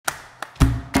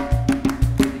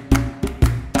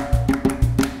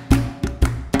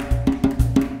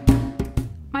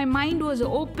mind was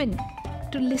open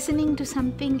to listening to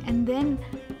something and then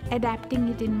adapting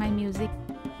it in my music.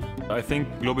 I think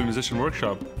Global Musician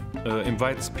Workshop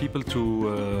invites people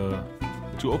to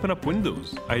open up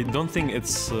windows. I don't think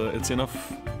it's enough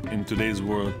in today's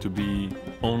world to be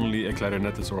only a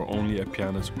clarinetist or only a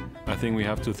pianist. I think we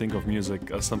have to think of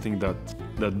music as something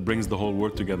that brings the whole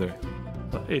world together.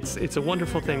 It's a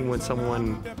wonderful thing when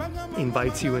someone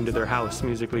invites you into their house,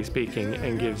 musically speaking,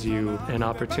 and gives you an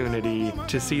opportunity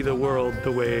to see the world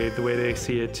the way they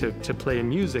see it, to play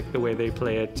music the way they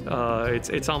play it.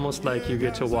 It's almost like you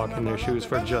get to walk in their shoes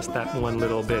for just that one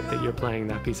little bit that you're playing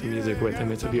that piece of music with, and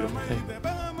it's a beautiful thing.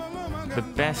 The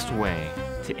best way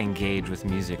to engage with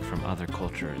music from other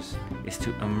cultures is to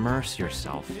immerse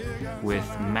yourself with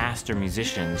master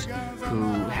musicians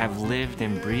who have lived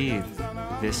and breathed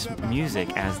this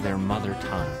music as their mother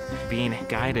tongue. Being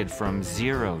guided from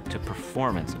zero to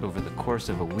performance over the course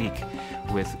of a week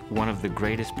with one of the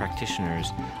greatest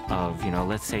practitioners of,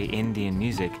 let's say Indian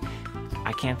music,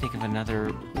 I can't think of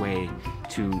another way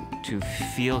to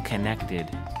feel connected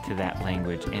to that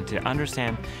language and to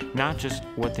understand not just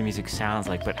what the music sounds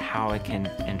like, but how it can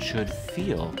and should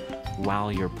feel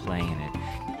while you're playing it.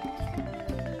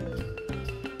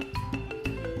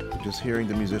 Just hearing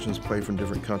the musicians play from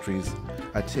different countries,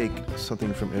 I take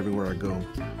something from everywhere I go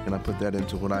and I put that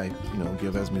into what I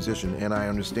give as a musician, and I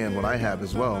understand what I have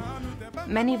as well.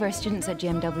 Many of our students at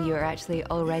GMW are actually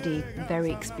already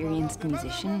very experienced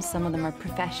musicians. Some of them are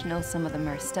professionals, some of them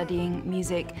are studying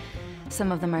music,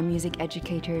 some of them are music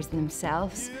educators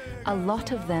themselves. A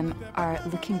lot of them are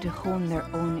looking to hone their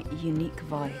own unique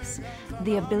voice.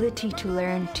 The ability to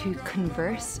learn to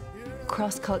converse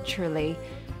cross-culturally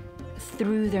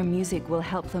through their music will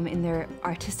help them in their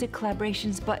artistic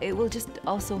collaborations, but it will just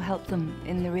also help them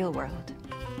in the real world.